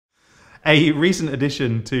A recent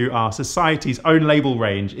addition to our Society's own label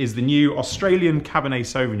range is the new Australian Cabernet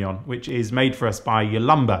Sauvignon, which is made for us by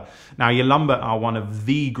Yalumba. Now, Yalumba are one of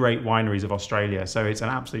the great wineries of Australia, so it's an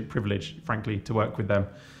absolute privilege, frankly, to work with them.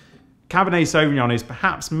 Cabernet Sauvignon is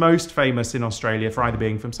perhaps most famous in Australia for either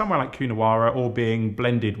being from somewhere like Coonawarra or being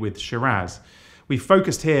blended with Shiraz. We've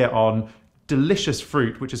focused here on delicious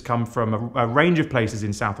fruit which has come from a range of places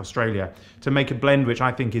in South Australia to make a blend which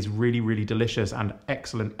I think is really, really delicious and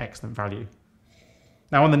excellent, excellent value.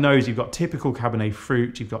 Now on the nose, you've got typical Cabernet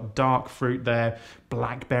fruit, you've got dark fruit there,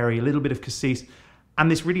 blackberry, a little bit of cassis,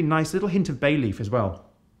 and this really nice little hint of bay leaf as well.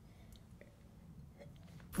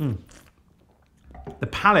 The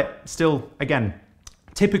palate still, again,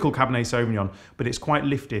 typical Cabernet Sauvignon, but it's quite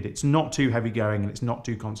lifted. It's not too heavy going and it's not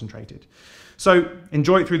too concentrated. So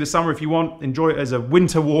enjoy it through the summer if you want. Enjoy it as a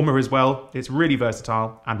winter warmer as well. It's really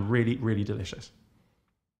versatile and really, really delicious.